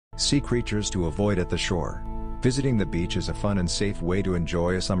Sea creatures to avoid at the shore. Visiting the beach is a fun and safe way to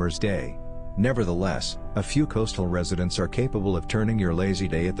enjoy a summer's day. Nevertheless, a few coastal residents are capable of turning your lazy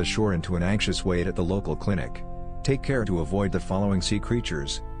day at the shore into an anxious wait at the local clinic. Take care to avoid the following sea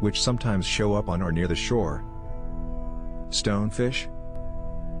creatures, which sometimes show up on or near the shore. Stonefish.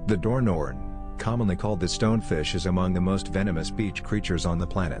 The Dornorn, commonly called the stonefish, is among the most venomous beach creatures on the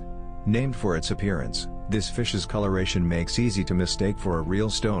planet. Named for its appearance, this fish's coloration makes easy to mistake for a real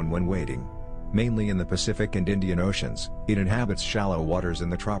stone when wading. Mainly in the Pacific and Indian Oceans, it inhabits shallow waters in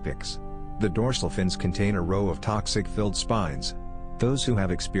the tropics. The dorsal fins contain a row of toxic-filled spines. Those who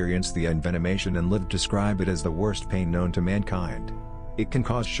have experienced the envenomation and lived describe it as the worst pain known to mankind. It can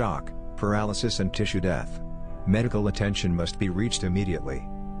cause shock, paralysis and tissue death. Medical attention must be reached immediately.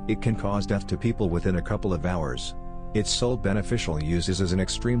 It can cause death to people within a couple of hours. Its sole beneficial use is as an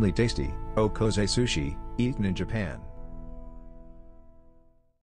extremely tasty, okoze sushi, eaten in Japan.